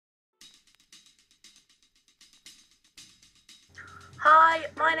Hi,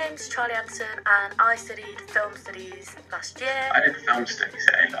 my name's Charlie Anderson and I studied film studies last year. I did film studies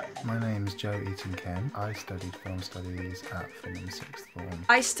at A-level. My name's Joe Eaton-Ken. I studied film studies at Finham 6th form.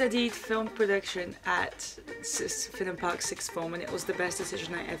 I studied film production at Finham Park 6th form, and it was the best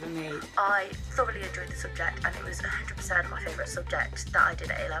decision I ever made. I thoroughly enjoyed the subject and it was 100% my favourite subject that I did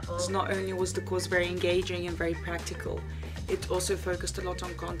at A-level. Not only was the course very engaging and very practical, it also focused a lot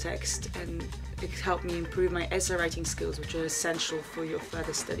on context, and it helped me improve my essay writing skills, which are essential for your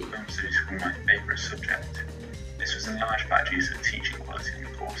further study. Film studies were my favourite subject. This was in large part due to the teaching quality in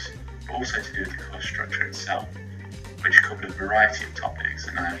the course, but also to do with the course structure itself, which covered a variety of topics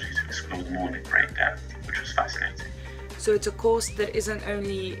and allowed you to explore them all in great depth, which was fascinating. So it's a course that isn't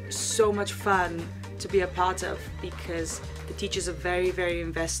only so much fun to be a part of, because the teachers are very, very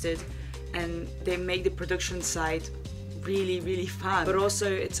invested and they make the production side really fun, but also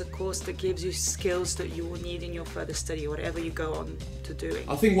it's a course that gives you skills that you will need in your further study, whatever you go on to doing.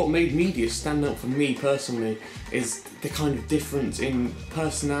 I think what made media stand out for me personally is the kind of difference in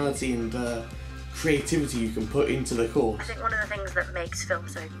personality and creativity you can put into the course. I think one of the things that makes film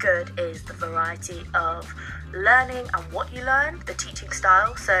so good is the variety of learning and what you learn, the teaching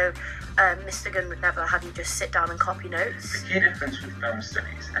style. So Mr. Gunn would never have you just sit down and copy notes. The key difference with film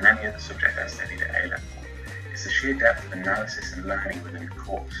studies and any other subject I studied at A-level is the sheer depth of analysis and learning within the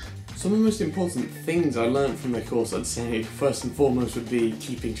course. Some of the most important things I learned from the course, I'd say, first and foremost would be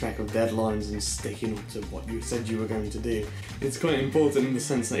keeping track of deadlines and sticking to what you said you were going to do. It's quite important in the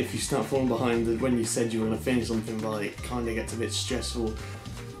sense that if you start falling behind when you said you were going to finish something by, it kind of gets a bit stressful.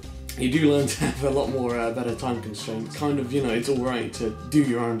 You do learn to have a lot more better time constraints. Kind of, it's alright to do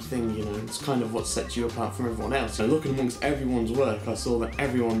your own thing, it's kind of what sets you apart from everyone else. Looking amongst everyone's work, I saw that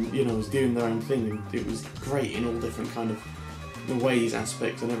everyone, was doing their own thing, and it was great in all different kind of the ways,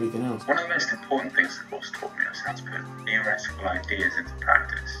 aspects and everything else. One of the most important things the course taught me was how to put theoretical ideas into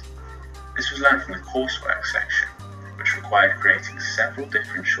practice. This was learned from the coursework section, which required creating several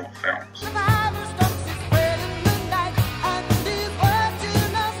different short films.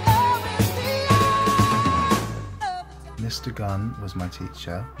 Mr. Gunn was my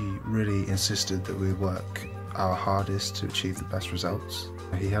teacher. He really insisted that we work our hardest to achieve the best results.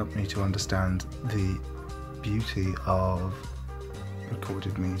 He helped me to understand the beauty of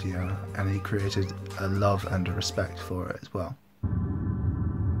recorded media, and he created a love and a respect for it as well.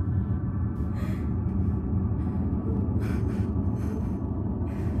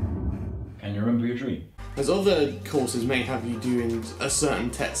 Can you remember your dream? As other courses may have you doing a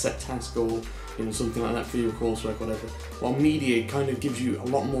certain set task or something like that for your coursework, whatever, while media kind of gives you a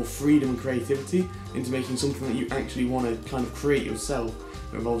lot more freedom and creativity into making something that you actually want to kind of create yourself.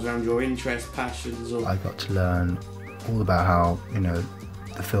 It revolves around your interests, passions. I got to learn all about how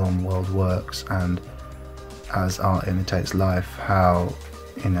the film world works, and as art imitates life, how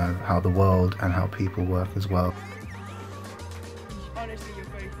the world and how people work as well.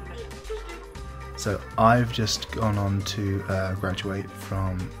 So I've just gone on to graduate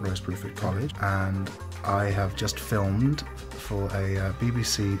from Rose Bruford College, and I have just filmed for a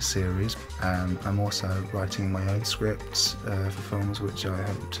BBC series, and I'm also writing my own scripts for films, which I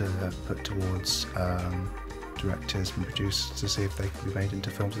hope to put towards directors and producers to see if they can be made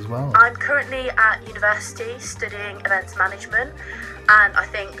into films as well. I'm currently at university studying events management, and I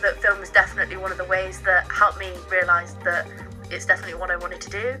think that film is definitely one of the ways that helped me realise that it's definitely what I wanted to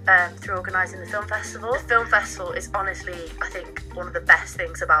do through organising the film festival. The film festival is honestly, I think, one of the best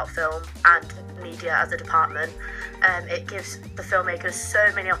things about film and media as a department. It gives the filmmakers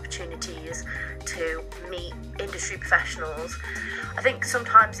so many opportunities to meet industry professionals. I think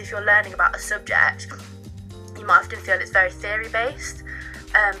sometimes if you're learning about a subject, you might often feel it's very theory-based,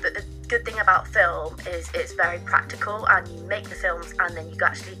 but the good thing about film is it's very practical, and you make the films and then you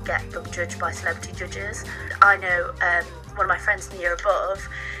actually get them judged by celebrity judges. I know one of my friends in the year above,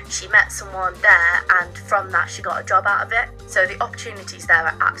 she met someone there, and from that she got a job out of it. So the opportunities there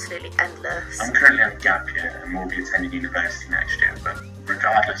are absolutely endless. I'm currently on gap year and will be attending university next year, but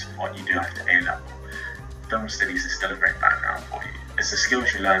regardless of what you do after A-level, film studies is still a great background for you. It's the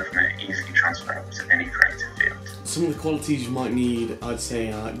skills you learn from it easily transferable to any creative field. Some of the qualities you might need, I'd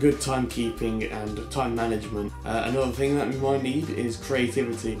say, are good timekeeping and time management. Another thing that you might need is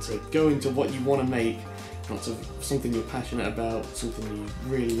creativity. So go into what you want to make, not something you're passionate about, something you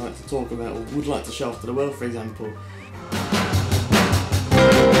really like to talk about or would like to show off to the world, for example.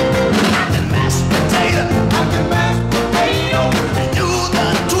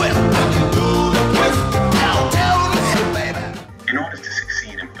 In order to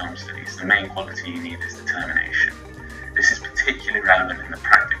succeed in film studies, the main quality you need is determination. This is particularly relevant in the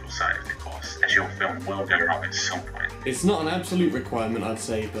practical side of the course, as your film will go wrong at some point. It's not an absolute requirement, I'd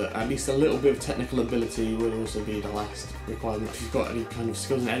say, but at least a little bit of technical ability would also be the last requirement. If you've got any kind of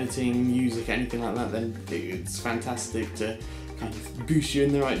skills in editing, music, anything like that, then it's fantastic to kind of boost you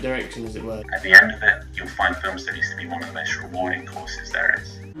in the right direction, as it were. At the end of it, you'll find film studies to be one of the most rewarding courses there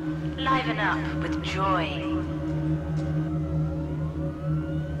is. Liven up with joy.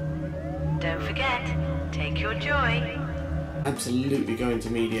 Don't forget, take your joy. Absolutely go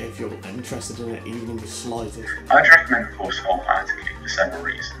into media if you're interested in it, even in the slightest. I'd recommend the course wholeheartedly for several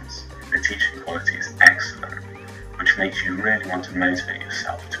reasons. The teaching quality is excellent, which makes you really want to motivate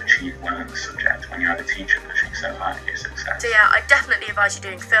yourself to achieve well in the subject when you have a teacher pushing so hard for your success. So yeah, I definitely advise you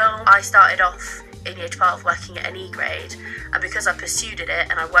doing film. I started off in year 12 working at an E grade, and because I pursued it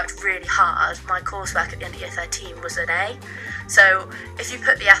and I worked really hard, my coursework at the end of year 13 was an A. So if you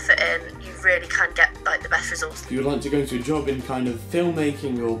put the effort in, you really can get like the best results. If you would like to go into a job in kind of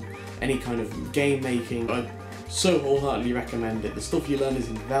filmmaking or any kind of game making, I so wholeheartedly recommend it. The stuff you learn is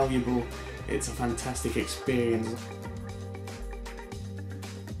invaluable. It's a fantastic experience.